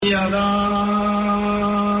Yada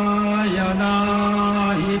yada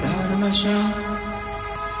hi dharmasya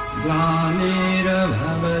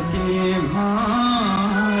glanirabhavati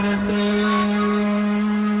bharata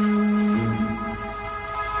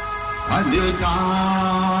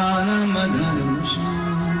adhyutanam dharmasya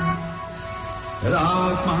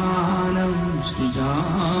ratmanam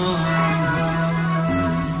srijana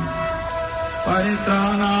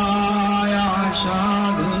paritranaya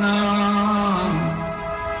sadhuna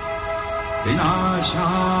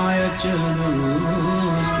vinashaya ca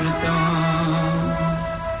duskritam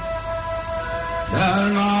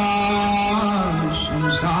dharma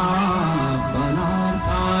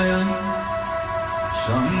samsthapanarthaya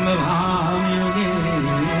sambhavam yuge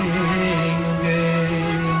yuge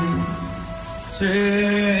Sri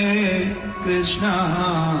Krishna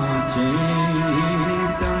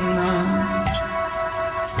Chaitanya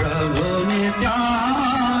Prabhu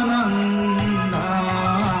Nityananda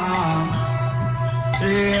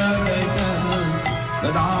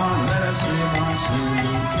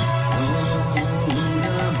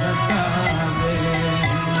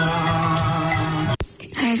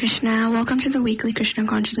Hare Krishna, welcome to the weekly Krishna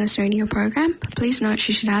Consciousness radio program. Please note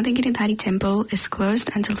Shri Sridhar Giridhari Temple is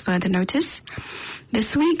closed until further notice.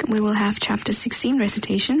 This week we will have chapter 16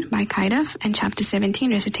 recitation by Kairav and chapter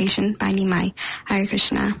 17 recitation by Nimai. Hare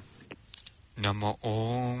Krishna. Namo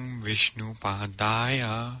Om Vishnu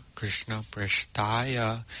Padaya Krishna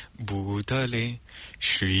Prasthaya Bhutale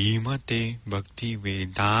Srimate Bhakti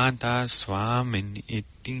Vedanta Swamin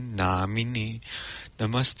Iti Namini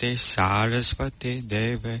Namaste Sarasvate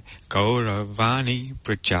Deve Gauravani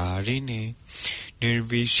Pracharine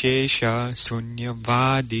Nirvishesha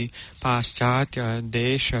Sunyavadi Paschatya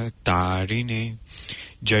Desha Tarine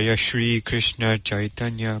Jaya Shri Krishna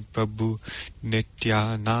Chaitanya Prabhu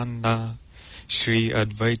Nityananda Shri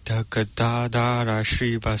Advaita Gadadara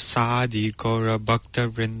Shri Vasadi Gaura Bhakta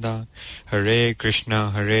Vrinda Hare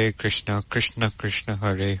Krishna Krishna Krishna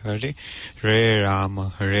Hare Hare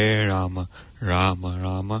Hare Rama Rama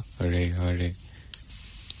Rama Hare Hare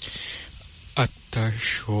Atta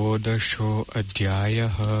Shodasho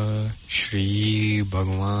Adhyayaha Shri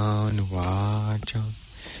Bhagwan Vacha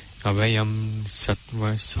Avayam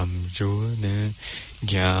Sattva Samjuna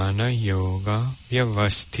Jnana Yoga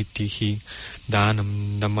Vyavastitihi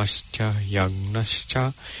Danam Damascha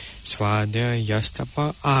Yagnascha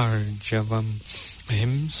Swadhyayastapa Arjavam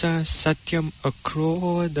Ahimsa Satyam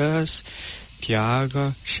Akrodas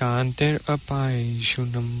Tyaga Shantir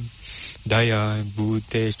Apaishunam Daya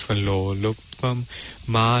Bhute Svalolupam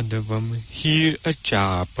Madhavam Hir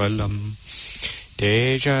Achapalam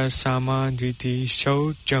Teja Samadviti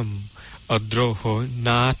Shaucham Adroho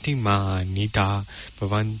Nati Manita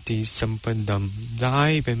Bhavanti Sampadam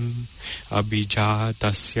Daivim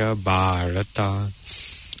Abhijatasya Bharata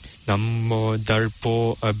Nammo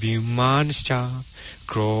Darpo Abhimanscha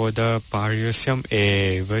Krodha Paryasyam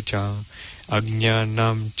Evacha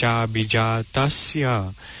Ajnanam Cha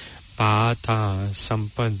Abhijatasya Pata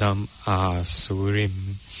Sampadam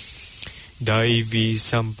Asurim Daivi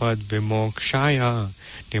Sampad Vimokshaya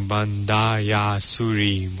Nibandaya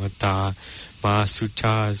Surimata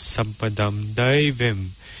Masucha Sampadam Daivim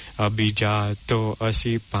Abhijato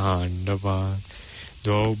Asi Pandava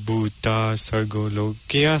Do Bhuta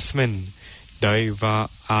Sargolokyasmin Daiva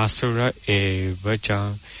Asura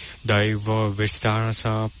Evacha Daiva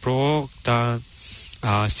Vistarasa Prokta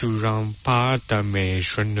Asuram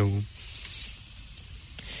Partameshwanu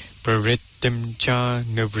Pravrittim cha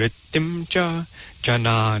nivrittim cha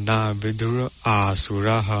janana vidura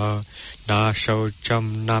asuraha na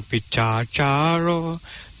shaucham na pichacharo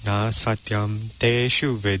na satyam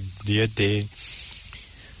teshu vidyate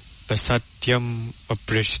asatyam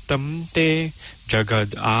aprishtam te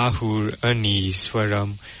jagad ahur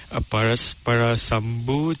aniswaram aparaspara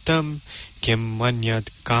sambhutam kim manyat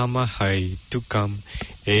kama haitukam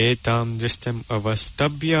etam dristam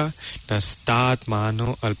avastabhya nastat mano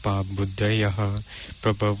alpa buddhayaha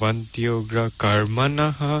prabhavantyogra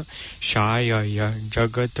karmanaha shayaya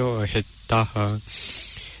jagato ahitaha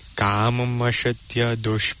kamam ashatya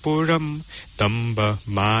dushpuram damba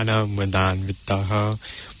mana madanvitaha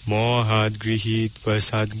mohad grihitva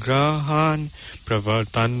sadgrahan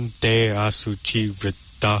pravartante asuchi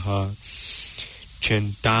vrittaha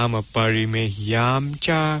Chintama parimehyam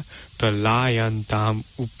cha pralayantam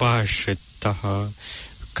upashritaha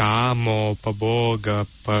kamo paboga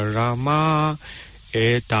parama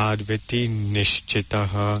etadviti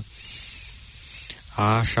nishchitaha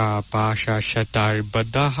asha pasha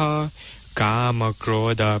shatarbadaha kama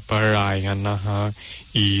krodha parayanaha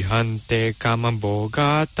ihante kama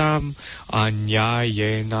bogatam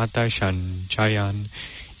anyaye nata shanchayan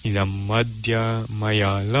idam madhya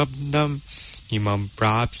maya labdam imam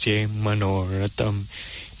prapsye manoratam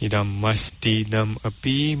idam mastidam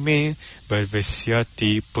api me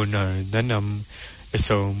bhavisyati punardanam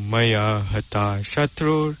eso maya hata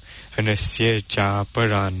shatrur hanasya cha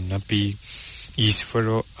paranapi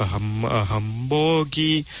Isvaro aham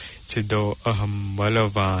bhogi siddho aham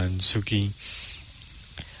balavan sukhi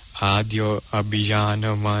adyo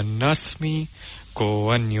abhijanamanasmi ko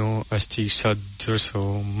anyo asti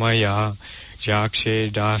sadruso maya yakshe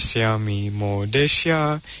dasyami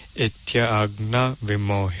modeshya itya agna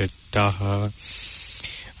vimohitaha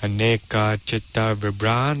aneka chitta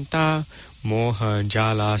vibranta moha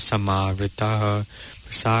jala samavritaha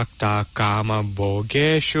Sakta kama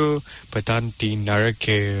bhogeshu patanti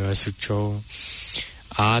narake asucho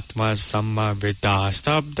Atma samavita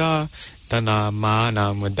stabda tana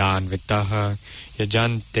mana mudanvitaha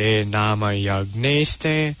Yajante nama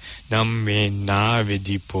yagneste namme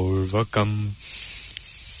navidi purvakam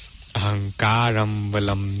Ahankaram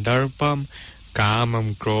valam darpam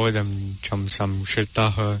kamam krodam cham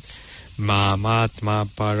samshritaha Mamatma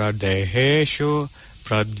paradeheshu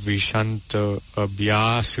Pradvishanto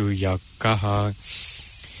abhyasu yakkaha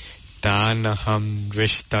Tanaham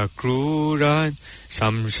dvishta kruran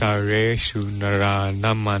samsareshu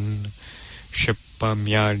naranaman Shipam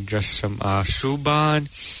yadrasam asubhan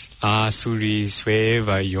asuri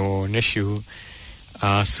sveva yonishu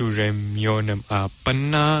Asurem yonam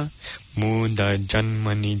apanna muda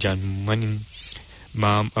janmani janmani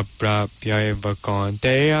Mam aprapya eva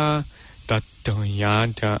kaunteya Tatto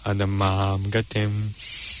yanta adamam gatim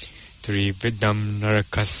Trividam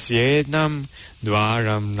narakasyenam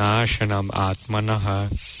Dwaram nashanam atmanaha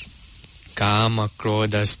Kama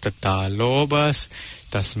krodas tata lobas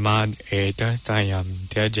Tasmad etar tayam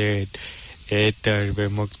tyajet Etar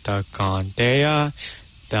vimukta kanteya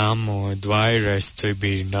Tamo dvairas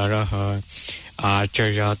tribir naraha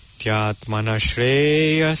Acharyatmana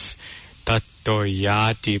shreyas Tatto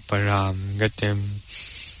yati param gatim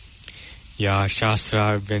Ya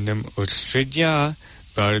shastra vinam utstridya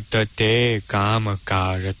vartate kama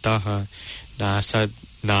karataha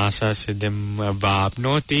nasa siddhim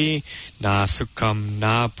avapnoti nasukam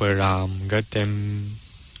na param gatim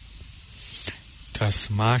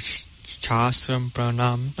tasmat shastram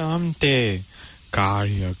pranamnam te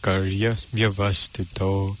karya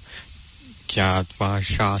vyavastito kyatva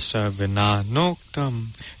shastra vinanoktam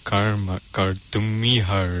karma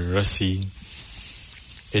kartumiharasi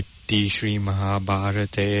Shri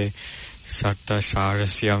Mahabharate Sakta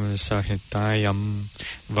Sarasyam Sahitayam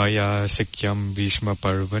Vaya Sikyam Bhishma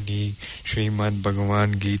Parvani Srimad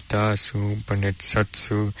Bhagwad Gita Su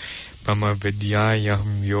Panitsatsu Brahma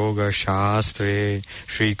Vidyayam Yoga Shastre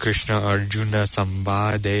Sri Krishna Arjuna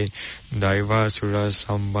Sambade Daiva Sura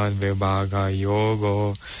Sambad Vibhaga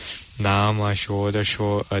Yogo Nama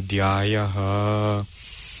Shodasho Adhyayaha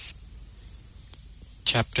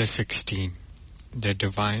Chapter 16 The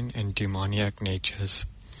Divine and Demoniac Natures.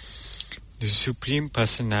 The Supreme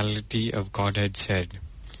Personality of Godhead said,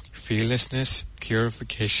 fearlessness,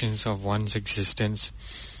 purifications of one's existence,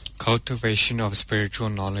 cultivation of spiritual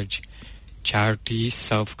knowledge, charity,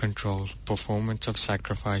 self-control, performance of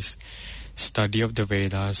sacrifice, study of the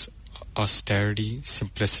Vedas, austerity,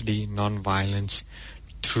 simplicity, non-violence,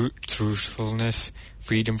 truthfulness,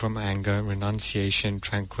 freedom from anger, renunciation,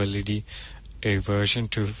 tranquility, aversion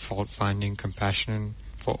to fault-finding, compassion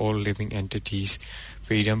for all living entities,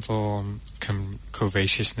 freedom from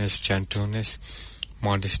covetousness, gentleness,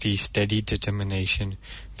 modesty, steady determination,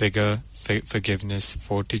 vigor, forgiveness,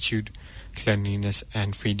 fortitude, cleanliness,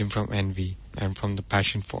 and freedom from envy and from the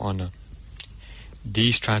passion for honor.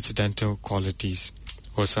 These transcendental qualities,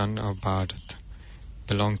 O son of Bharat,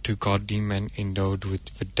 belong to godly men endowed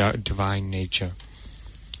with divine nature.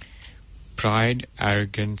 Pride,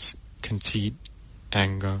 arrogance, conceit,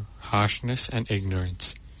 anger, harshness, and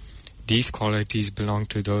ignorance. These qualities belong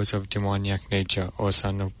to those of demoniac nature, O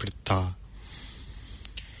son of Pritha.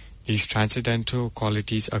 These transcendental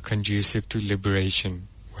qualities are conducive to liberation,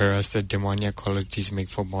 whereas the demoniac qualities make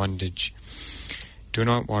for bondage. Do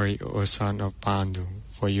not worry, O son of Pandu,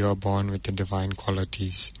 for you are born with the divine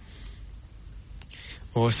qualities.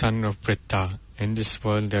 O son of Pritha, in this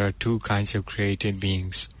world there are two kinds of created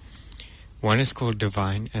beings. One is called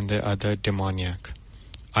divine and the other demoniac.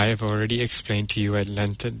 I have already explained to you at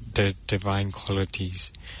length the divine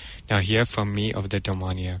qualities. Now hear from me of the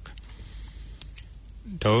demoniac.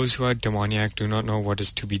 Those who are demoniac do not know what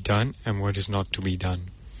is to be done and what is not to be done.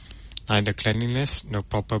 Neither cleanliness, nor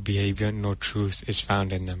proper behavior, nor truth is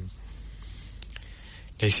found in them.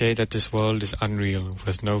 They say that this world is unreal,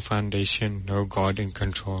 with no foundation, no God in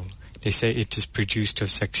control. They say it is produced of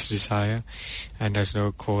sex desire and has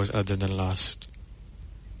no cause other than lust.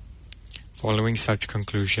 Following such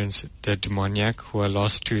conclusions, the demoniac, who are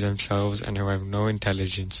lost to themselves and who have no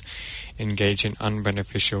intelligence, engage in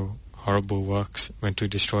unbeneficial, horrible works meant to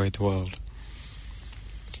destroy the world.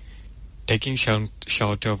 Taking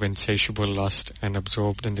shelter of insatiable lust and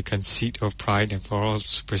absorbed in the conceit of pride and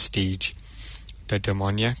false prestige, the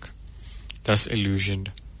demoniac, thus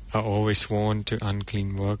illusioned, are always sworn to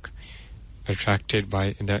unclean work, attracted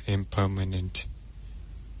by the impermanent.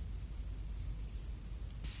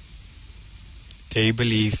 They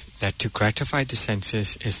believe that to gratify the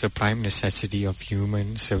senses is the prime necessity of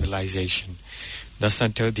human civilization. Thus,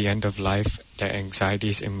 until the end of life, their anxiety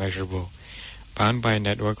is immeasurable. Bound by a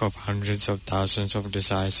network of hundreds of thousands of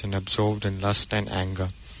desires and absorbed in lust and anger,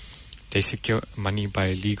 they secure money by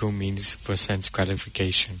illegal means for sense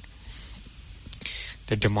gratification.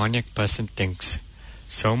 The demoniac person thinks,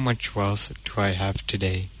 so much wealth do I have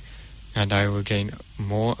today, and I will gain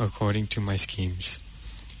more according to my schemes.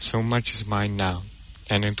 So much is mine now,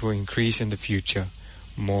 and it will increase in the future,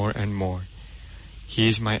 more and more. He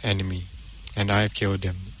is my enemy, and I have killed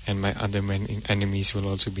him, and my other enemies will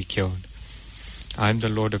also be killed. I am the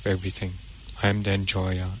Lord of everything. I am the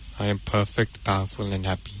enjoyer. I am perfect, powerful, and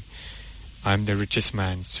happy. I am the richest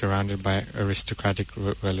man, surrounded by aristocratic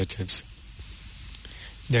relatives.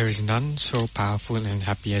 There is none so powerful and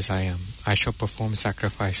happy as I am. I shall perform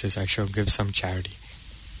sacrifices. I shall give some charity.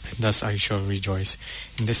 And thus I shall rejoice.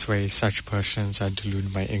 In this way, such persons are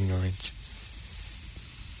deluded by ignorance.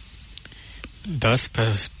 Thus,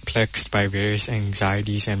 perplexed by various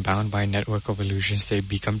anxieties and bound by a network of illusions, they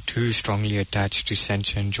become too strongly attached to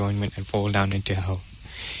sense enjoyment and fall down into hell.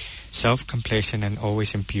 Self-complacent and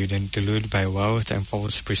always impudent, deluded by wealth and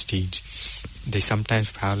false prestige, they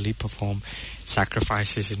sometimes proudly perform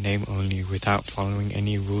sacrifices in name only, without following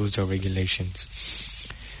any rules or regulations.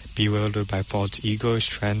 Bewildered by false ego,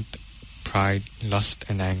 strength, pride, lust,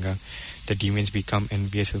 and anger, the demons become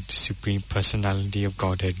envious of the Supreme Personality of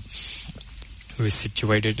Godhead, who is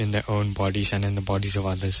situated in their own bodies and in the bodies of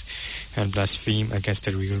others, and blaspheme against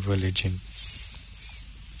the real religion.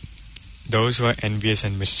 Those who are envious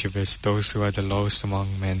and mischievous, those who are the lowest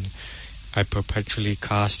among men, are perpetually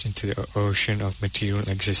cast into the ocean of material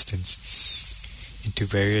existence, into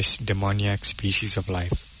various demoniac species of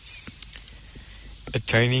life.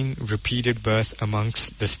 Attaining repeated birth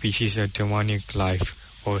amongst the species of demoniac life,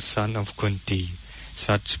 O son of Kunti,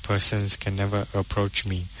 such persons can never approach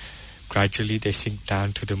me. Gradually they sink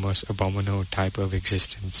down to the most abominable type of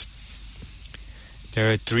existence. There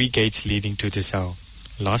are 3 gates leading to this hell: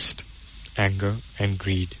 lust, anger, and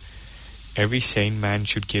greed. Every sane man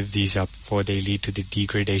should give these up, for they lead to the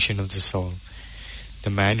degradation of the soul. The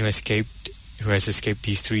man who has escaped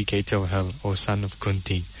these 3 gates of hell, O son of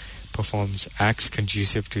Kunti, performs acts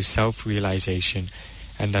conducive to self-realization,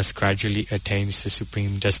 and thus gradually attains the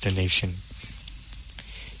supreme destination.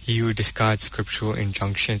 He who discards scriptural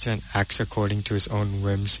injunctions and acts according to his own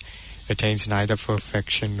whims attains neither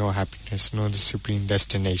perfection nor happiness nor the supreme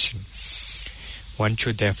destination. One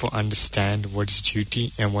should therefore understand what is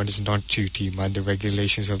duty and what is not duty by the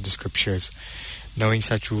regulations of the scriptures. Knowing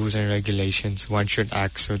such rules and regulations, one should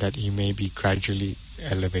act so that he may be gradually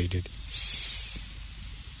elevated.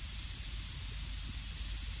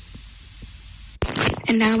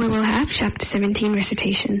 And now we will have chapter 17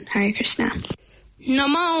 recitation. Hare Krishna.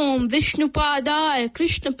 Namo Vishnupadaya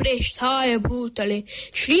Krishna Preshthaya Bhutale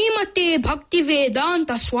Srimate Bhakti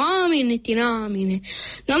Vedanta Swami Niti Namine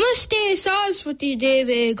Namaste Saraswati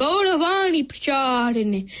Deve Gauravani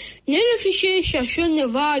Pracharine Nirvishesha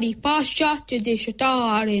Shunyavadi Paschatya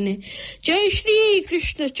Deshatarine Jai Shri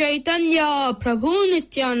Krishna Chaitanya Prabhu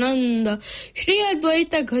Nityananda Shri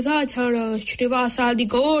Advaita Gadadhara Srivasadi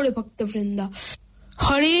Gaura Bhakta Vrinda.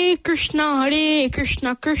 Hare Krishna,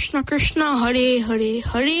 Krishna Krishna, Hare Hare,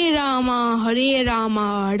 Hare Rama,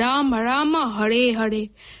 Rama Rama, Hare Hare.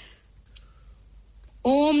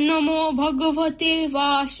 Om Namo Bhagavate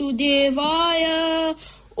Vasudevaya,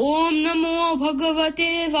 Om Namo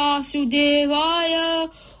Bhagavate Vasudevaya,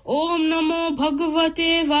 Om Namo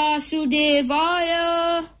Bhagavate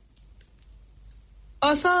Vasudevaya.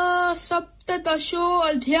 Atha Saptadasho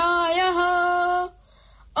Adhyayaha.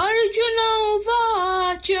 Arjuna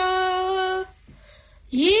Uvacha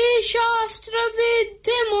Ye Shastra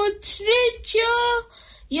Vidhimutsrijya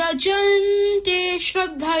Yajante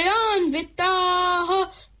Shraddhayan Vitaha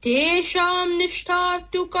Tesham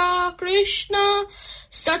Nishtatuka Krishna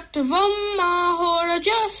Sattvam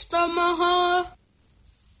Mahorajastamaha.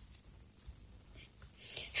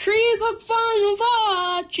 Shri Bhagwan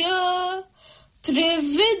Uvacha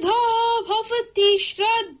त्रिविधा भवति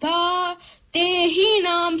श्रद्धा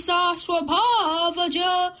तेहिनां सा स्वभावज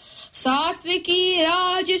सात्विकी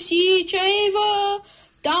राजसी चैव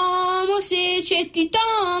तामसे चेति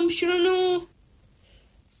तां शृणु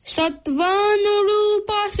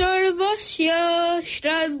सत्त्वानुरूपा सर्वस्य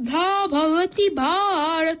श्रद्धा भवति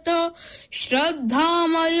भारत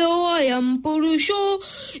श्रद्धामयो अयं पुरुषो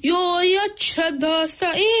यो यच्छ्रद्धः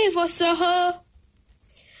स एव सः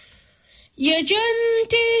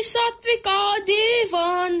यजन्ते सात्विका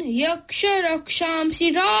देवान् यक्षरक्षांसि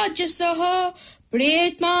राजसः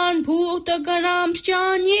प्रेतान्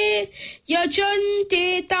भूतगणांश्चान्ये यजन्ते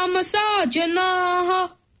तामसा जनाः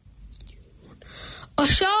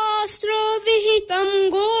अशास्त्रविहितं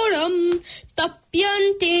घोरं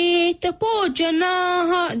तप्यन्ते तपो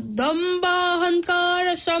जनाः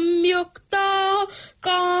दम्भाहंकारसंयुक्ताः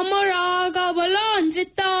कामरागबलान्विताः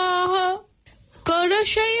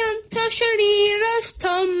करशयन्त्र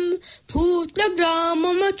शरीरस्थं भूतग्राममचेतसः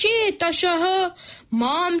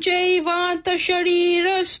मां चैवान्त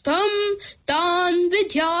शरीरस्थं तान्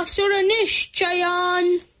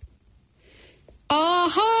विद्यासुरनिश्चयान्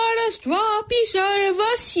आहारस्त्वापि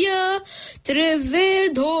सर्वस्य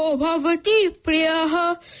त्रिविधो भवति प्रियः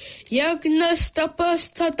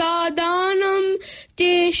यज्ञस्तपस्तथा दानं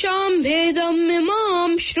तेषां भेदमिमां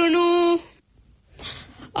शृणु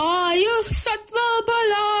आयुः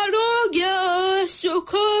सत्त्वबलारोग्य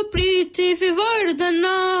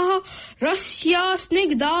सुखप्रीतिविवर्धनाः रस्या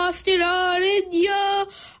स्निग्धा स्थिरारिद्य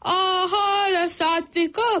आहार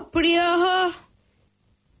सात्विकप्रियः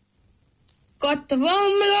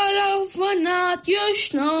कट्वं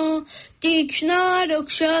ललवनात्युष्णो तीक्ष्णा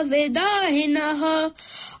रुक्षवेदाहिनः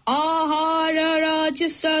आहार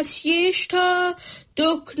राजसस्येष्ठ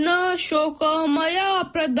दुःख्न शोकमया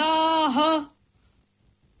प्रदाः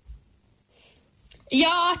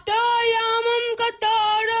यातायामं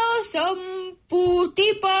कतारसं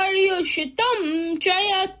पूतिपर्युषितं च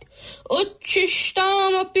यत्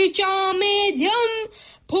उच्छिष्टामपि चामेध्यं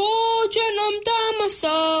भोजनं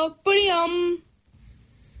तामसा प्रियम्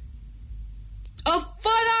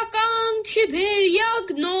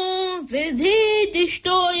अफलाकाङ्क्षिभिर्यज्ञो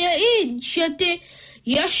विधिदिष्टो य इज्यते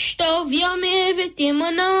यष्टव्यमेवेति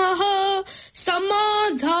मनः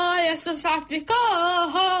समाधाय स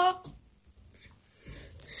सात्विकाः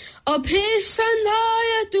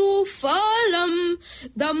अभिसन्धाय तु फलं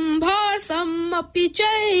दम्भार्थम् अपि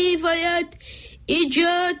चैव यत्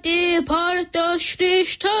इज्यते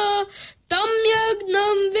भरतश्रेष्ठ तं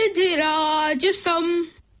यज्ञं विधिराजसम्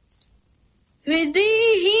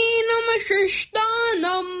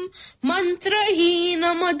विधिहीनमशिष्टानं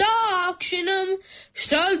मन्त्रहीनमदाक्षिणं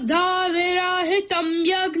श्रद्धाविरहितं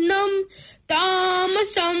यज्ञं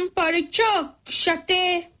तामसं परिचक्षते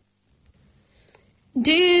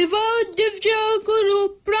देवदिव्य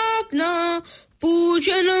गुरुप्राज्ञा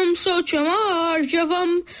पूजनं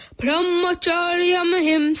शौचमार्जवं ब्रह्मचर्यं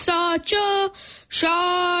हिंसा च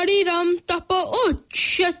शारीरं तप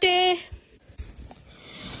उच्यते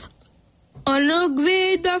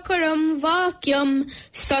अनुग्वेदकरं वाक्यं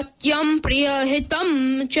सत्यं प्रियहितं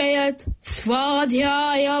च यत्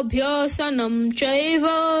स्वाध्यायाभ्यसनं चैव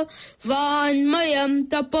वाङ्मयं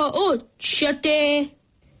तप उच्यते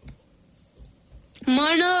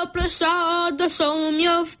मनप्रसाद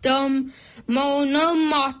सौम्यव्तं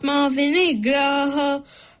मौनम् आत्मा विनिग्रह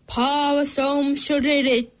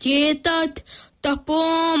भावसंशुरित्येतत्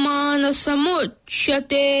तपोमानसमुच्यते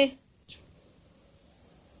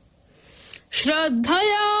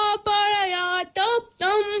श्रद्धया परया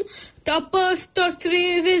तप्तं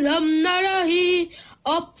तपस्तत्त्रिविधं नरहि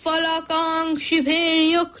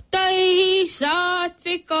अफलाकाङ्क्षिभिर्युक्तैः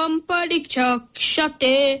सात्विकं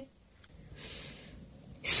परिचक्षते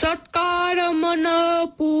सत्कारमन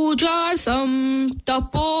पूजार्थं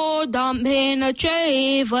तपोदाम्भेन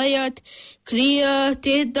चैव यत्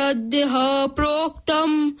क्रियते तद्यः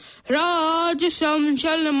प्रोक्तं राजसं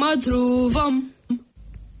जलमध्रुवम्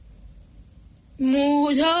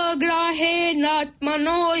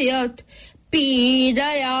मूढग्राहेणात्मनो यत्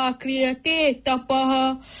पीडया क्रियते तपः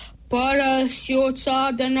परस्योत्सादनार्थं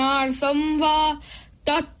वा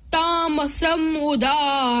तत्तामसम्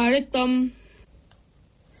उदारितम्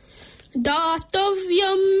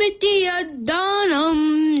दातव्यमिति यद्दानं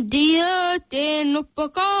दीयतेनुपकारिणे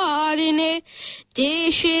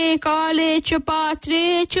देशे काले च पात्रे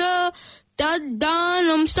च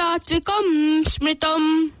तद्दानं सात्विकं स्मृतम्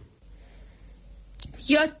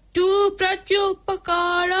यत्तु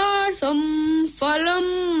प्रत्युपकारार्थं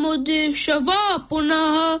फलमुद्दिश्य वा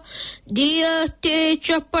पुनः दीयते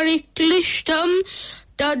च परिक्लिष्टं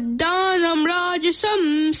तद्दानं राजसं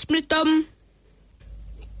स्मृतम्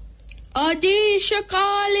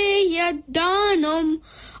Adeshakale yaddanam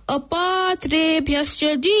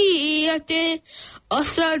apatrebhyascha diyate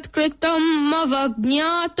asatkritam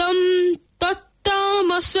avagnatam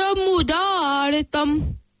tattamasamudaritam.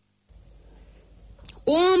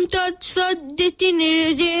 Om tat sadditi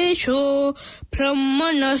nirdesho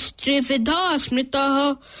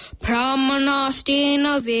brahmanastrividhasmritah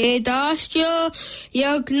brahmanastena vedasya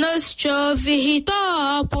yagnascha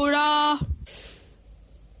vihita pura.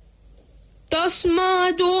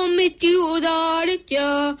 Tasmadomiti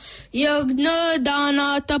udaritya yagna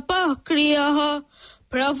dana tapakriyah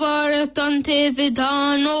pravartante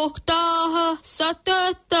vidhanoktaah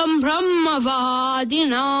satatam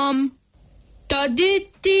brahmavadinam.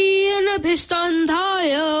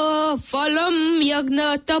 Tadityanabhistandhaya phalam yagna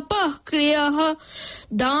tapakriyah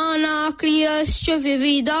dana kriyascha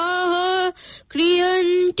vividah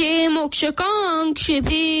kriyante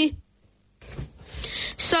mokshakankshibhi.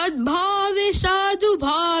 Sadbhave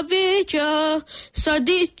sadhubhave cha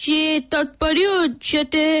sadicche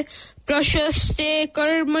tatparyujyate prashaste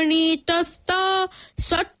karmani tatta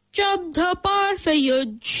satchabdha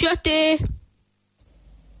parthayujyate.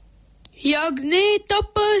 Yagne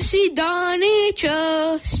tapasi dane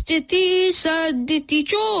cha stiti saditi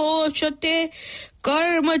chochate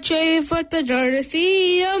karma chaiva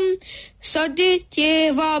tajarthiyam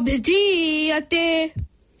sadityeva bhidiyate.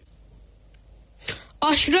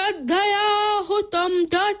 Ashraddhaya hutam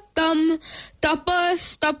dattam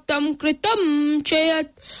tapas taptam kritam chayat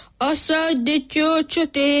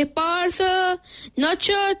asadityochate partha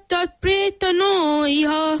nacha tatpretano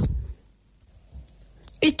iha.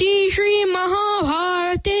 Iti Shri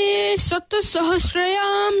Mahabharate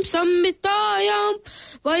Satasahasrayam Samhitayam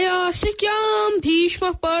Vayasikyam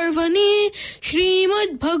Bhishma Parvani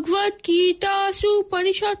Srimad Bhagwad Gita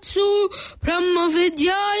Upanishatsu Brahma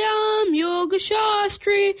Vidyayam Yoga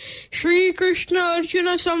Shastri Sri Krishna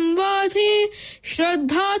Arjuna Samvadi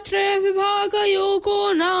Shraddhatre Vibhaga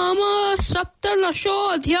Yogo Nama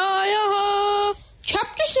Saptalasho Adhyaya.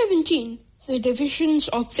 Chapter 17. The Divisions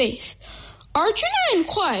of Faith. Arjuna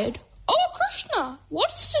inquired, "O Krishna,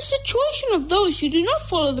 what is the situation of those who do not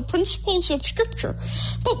follow the principles of Scripture,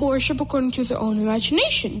 but worship according to their own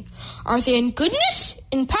imagination? Are they in goodness,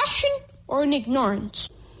 in passion, or in ignorance?"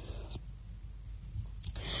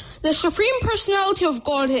 The Supreme Personality of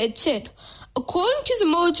Godhead said, "According to the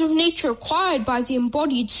modes of nature acquired by the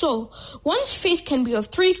embodied soul, one's faith can be of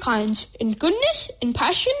three kinds, in goodness, in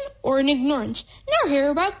passion, or in ignorance. Now hear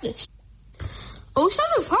about this. O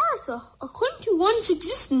son of Bharata, according to one's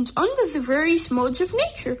existence under the various modes of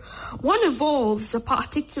nature, one evolves a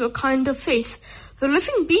particular kind of faith. The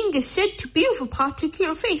living being is said to be of a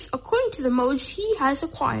particular faith according to the modes he has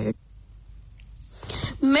acquired.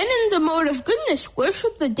 Men in the mode of goodness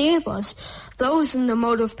worship the devas, those in the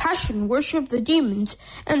mode of passion worship the demons,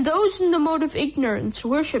 and those in the mode of ignorance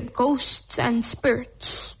worship ghosts and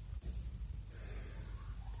spirits.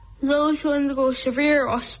 Those who undergo severe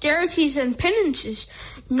austerities and penances,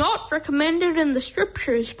 not recommended in the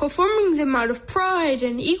scriptures, performing them out of pride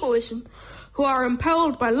and egoism, who are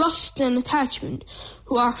impelled by lust and attachment,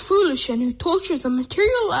 who are foolish and who torture the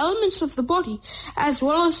material elements of the body, as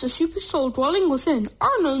well as the supersoul dwelling within,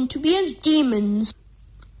 are known to be as demons.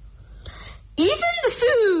 Even the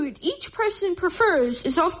food each person prefers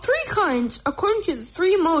is of three kinds, according to the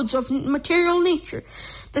three modes of material nature.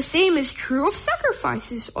 The same is true of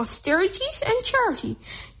sacrifices, austerities, and charity.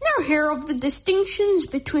 Now hear of the distinctions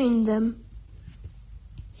between them.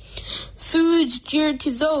 Foods dear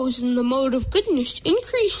to those in the mode of goodness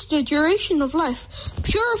increase the duration of life,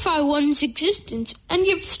 purify one's existence, and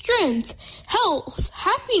give strength, health,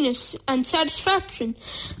 happiness, and satisfaction.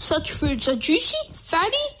 Such foods are juicy,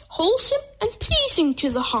 fatty, wholesome, and pleasing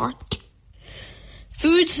to the heart.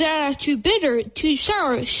 Foods that are too bitter, too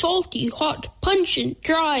sour, salty, hot, pungent,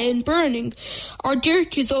 dry, and burning are dear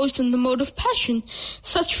to those in the mode of passion.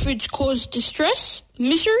 Such foods cause distress,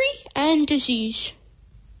 misery, and disease.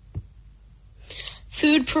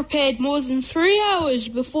 Food prepared more than 3 hours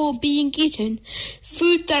before being eaten,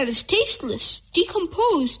 food that is tasteless,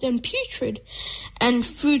 decomposed, and putrid, and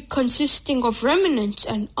food consisting of remnants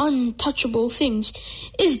and untouchable things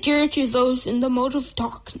is dear to those in the mode of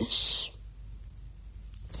darkness.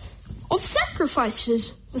 Of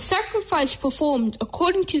sacrifices, the sacrifice performed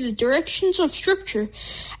according to the directions of Scripture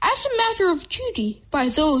as a matter of duty by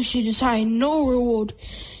those who desire no reward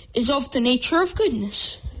is of the nature of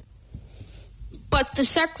goodness. But the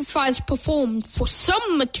sacrifice performed for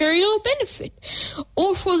some material benefit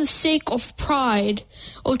or for the sake of pride,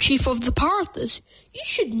 O chief of the Parthas, you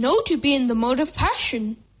should know to be in the mode of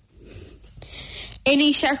passion.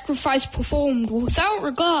 Any sacrifice performed without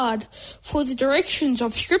regard for the directions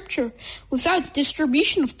of Scripture, without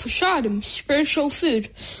distribution of prasadam, spiritual food,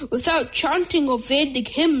 without chanting of Vedic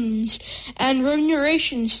hymns and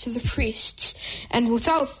remunerations to the priests, and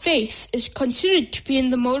without faith is considered to be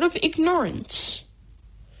in the mode of ignorance.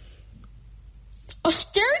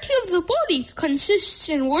 Austerity of the body consists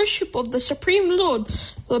in worship of the Supreme Lord,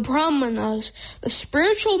 the Brahmanas, the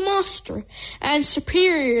spiritual master, and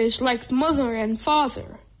superiors like mother and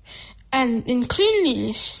father, and in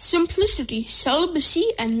cleanliness, simplicity, celibacy,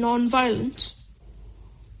 and non-violence.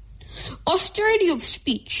 Austerity of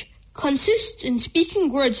speech consists in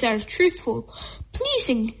speaking words that are truthful,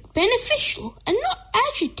 pleasing, beneficial, and not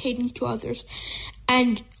agitating to others,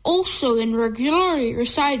 and also in regularly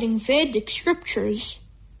reciting Vedic scriptures.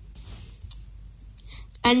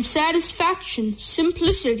 And satisfaction,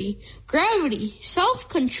 simplicity, gravity,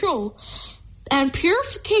 self-control, and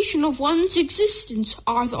purification of one's existence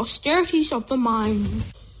are the austerities of the mind.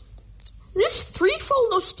 This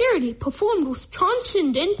threefold austerity, performed with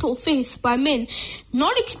transcendental faith by men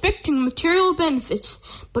not expecting material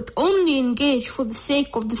benefits, but only engaged for the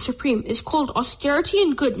sake of the Supreme, is called austerity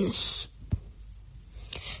and goodness.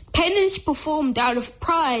 Penance performed out of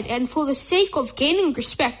pride and for the sake of gaining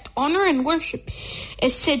respect, honor, and worship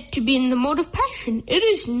is said to be in the mode of passion. It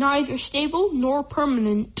is neither stable nor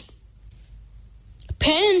permanent.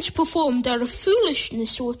 Penance performed out of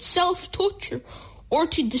foolishness or self-torture or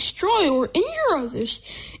to destroy or injure others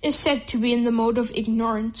is said to be in the mode of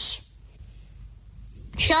ignorance.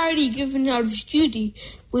 Charity given out of duty,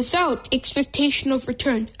 without expectation of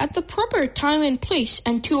return, at the proper time and place,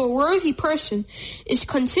 and to a worthy person, is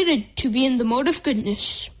considered to be in the mode of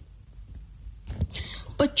goodness.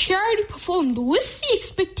 But charity performed with the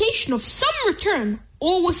expectation of some return,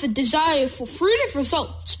 or with a desire for fruitive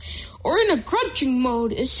results, or in a grudging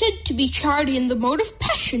mode, is said to be charity in the mode of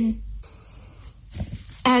passion.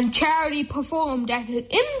 And charity performed at an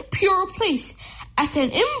impure place, at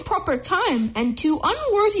an improper time, and to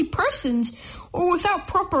unworthy persons, or without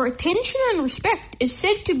proper attention and respect, is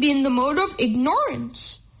said to be in the mode of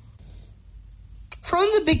ignorance. From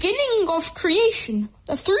the beginning of creation,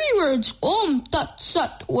 the three words Om Tat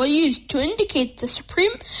Sat were used to indicate the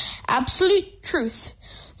supreme absolute truth.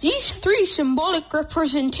 These three symbolic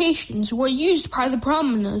representations were used by the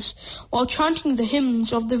Brahmanas while chanting the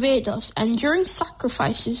hymns of the Vedas and during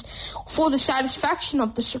sacrifices for the satisfaction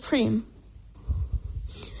of the Supreme.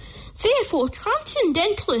 Therefore,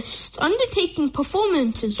 transcendentalists undertaking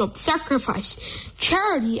performances of sacrifice,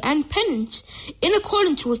 charity, and penance in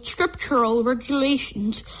accordance with scriptural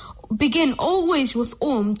regulations begin always with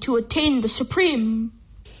Om to attain the Supreme.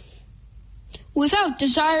 Without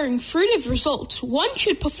desiring fruitive results, one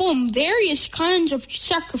should perform various kinds of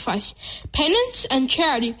sacrifice, penance, and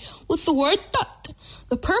charity with the word Tat.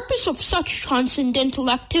 The purpose of such transcendental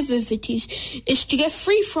activities is to get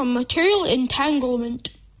free from material entanglement.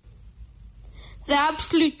 The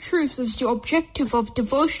absolute truth is the objective of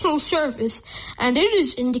devotional service, and it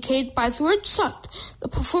is indicated by the word Sat. The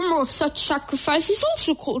performer of such sacrifice is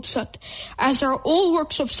also called Sat, as are all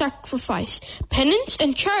works of sacrifice, penance,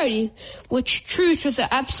 and charity, which, true to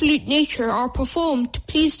the absolute nature, are performed to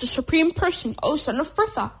please the Supreme Person, O Son of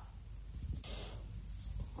Pritha.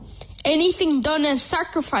 Anything done as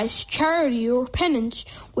sacrifice, charity, or penance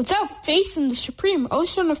without faith in the Supreme, O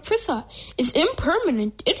Son of Pritha, is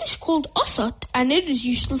impermanent. It is called asat, and it is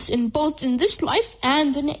useless in both in this life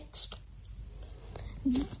and the next.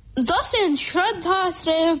 Thus ends Shraddha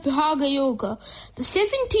Traya Bhaga Yoga, the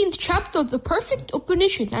 17th chapter of the perfect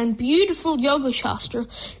Upanishad and beautiful Yoga Shastra,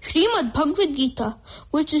 Srimad Bhagwad Gita,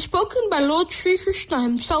 which is spoken by Lord Sri Krishna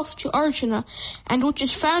himself to Arjuna, and which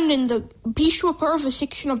is found in the Bhishma Parva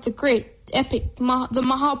section of the great epic, the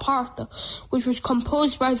Mahabharata, which was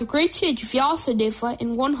composed by the great sage Vyasadeva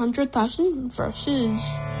in 100,000 verses.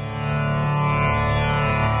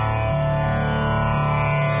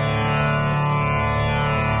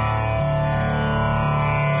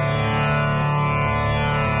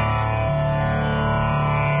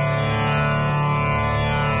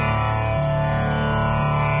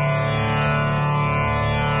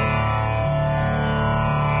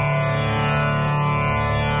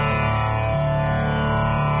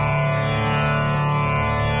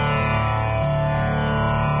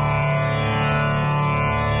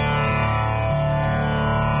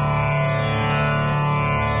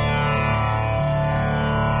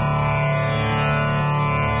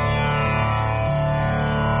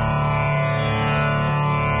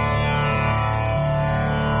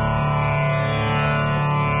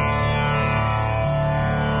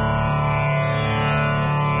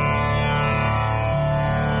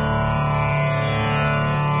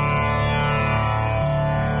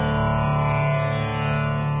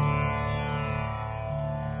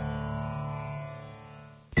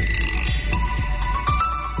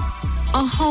 a